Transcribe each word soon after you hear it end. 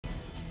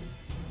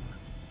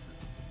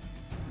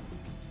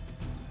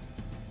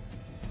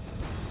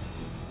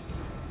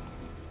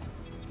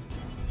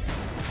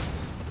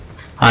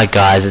Hi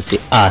guys, it's the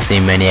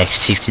RC Maniac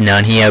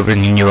 69 here,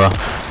 bringing you a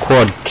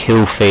quad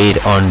kill feed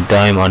on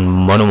Dome on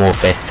Modern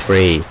Warfare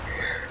 3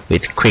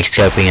 with quick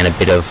scoping and a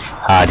bit of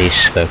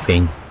hardish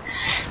scoping.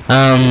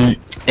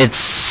 It's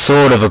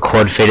sort of a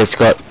quad feed. It's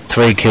got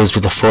 3 kills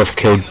with the 4th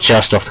kill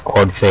just off the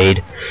quad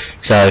feed,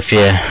 so if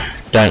you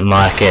don't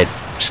like it,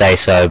 say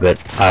so, but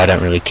I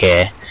don't really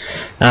care.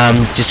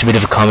 Just a bit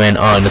of a comment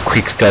on the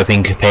quick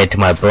scoping compared to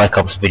my Black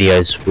Ops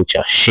videos, which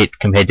are shit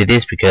compared to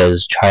this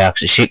because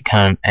Treyarch's a shit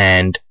cunt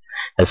and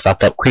has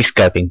fucked up quick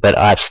scoping, but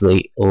I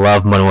absolutely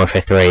love Modern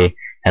Warfare 3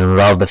 and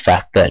love the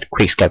fact that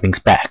quick scoping's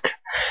back.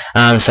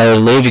 So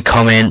leave your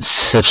comments,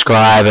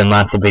 subscribe and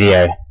like the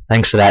video.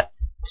 Thanks for that.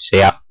 See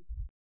ya.